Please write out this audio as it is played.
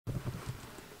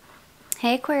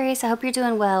Hey Aquarius, I hope you're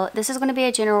doing well. This is going to be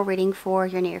a general reading for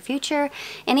your near future.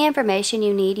 Any information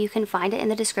you need, you can find it in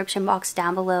the description box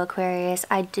down below, Aquarius.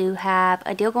 I do have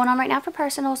a deal going on right now for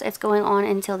personals. It's going on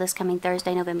until this coming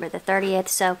Thursday, November the 30th.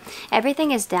 So everything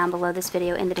is down below this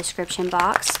video in the description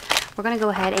box. We're going to go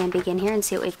ahead and begin here and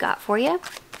see what we've got for you.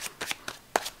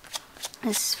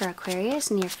 This is for Aquarius,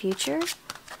 near future.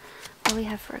 What do we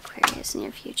have for Aquarius,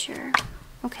 near future?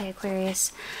 Okay,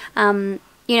 Aquarius.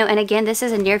 You know, and again, this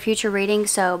is a near future reading,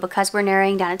 so because we're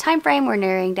narrowing down a time frame, we're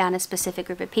narrowing down a specific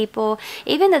group of people.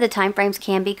 Even though the time frames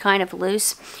can be kind of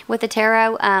loose with the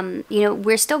tarot, you know,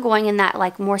 we're still going in that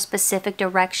like more specific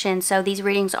direction. So these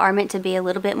readings are meant to be a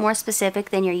little bit more specific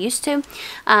than you're used to.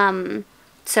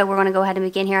 So we're going to go ahead and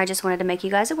begin here. I just wanted to make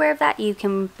you guys aware of that. You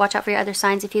can watch out for your other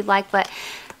signs if you'd like, but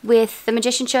with the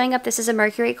Magician showing up, this is a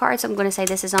Mercury card, so I'm going to say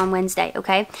this is on Wednesday,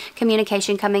 okay?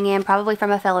 Communication coming in probably from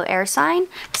a fellow air sign.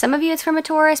 Some of you it's from a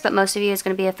Taurus, but most of you is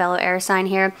going to be a fellow air sign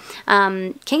here.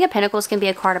 King of Pentacles can be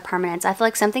a card of permanence. I feel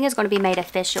like something is going to be made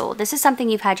official. This is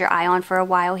something you've had your eye on for a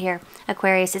while here,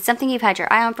 Aquarius. It's something you've had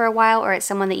your eye on for a while, or it's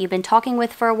someone that you've been talking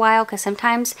with for a while, because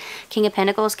sometimes King of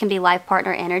Pentacles can be life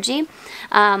partner energy.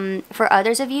 For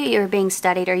others of you, you're being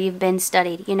studied or you've been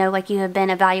studied, you know, like you have been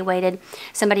evaluated.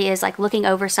 Somebody is like looking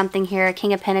over something here.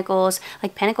 King of Pentacles,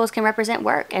 like Pentacles can represent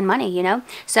work and money, you know,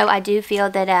 so I do feel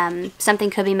that something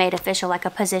could be made official, like a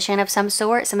position of some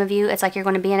sort. Some of you, it's like you're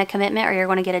going to be in a commitment or you're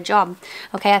going to get a job,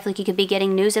 okay? I feel like you could be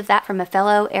getting news of that from a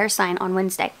fellow air sign on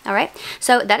Wednesday. All right,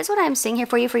 so that is what I'm seeing here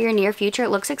for you for your near future. It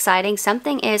looks exciting.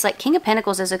 Something is like King of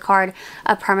Pentacles is a card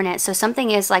of permanence, so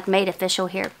something is like made official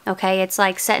here, okay? It's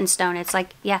like set in stone. It's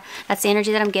like, yeah, that's the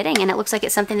energy that I'm getting, and it looks like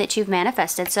it's something that you've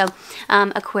manifested. So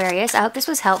Aquarius, I hope this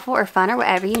was helpful or fun or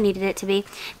whatever you needed it to be.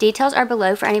 Details are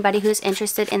below for anybody who's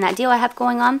interested in that deal I have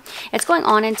going on. It's going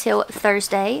on until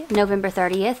Thursday, November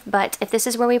 30th, but if this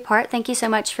is where we part, thank you so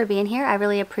much for being here. I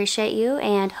really appreciate you,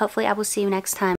 and hopefully I will see you next time.